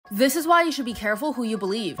This is why you should be careful who you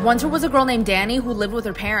believe. Once there was a girl named Danny who lived with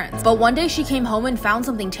her parents, but one day she came home and found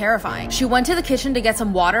something terrifying. She went to the kitchen to get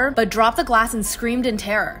some water, but dropped the glass and screamed in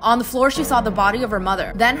terror. On the floor, she saw the body of her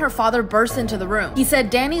mother. Then her father burst into the room. He said,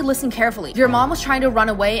 "Danny, listen carefully. Your mom was trying to run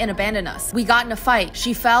away and abandon us. We got in a fight.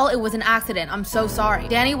 She fell. It was an accident. I'm so sorry."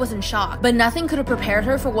 Danny was in shock, but nothing could have prepared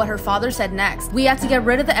her for what her father said next. "We had to get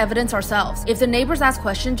rid of the evidence ourselves. If the neighbors ask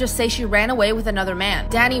questions, just say she ran away with another man."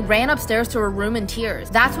 Danny ran upstairs to her room in tears.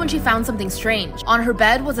 That's when she found something strange. On her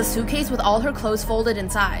bed was a suitcase with all her clothes folded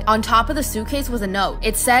inside. On top of the suitcase was a note.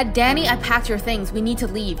 It said, "Danny, I packed your things. We need to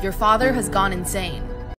leave. Your father has gone insane."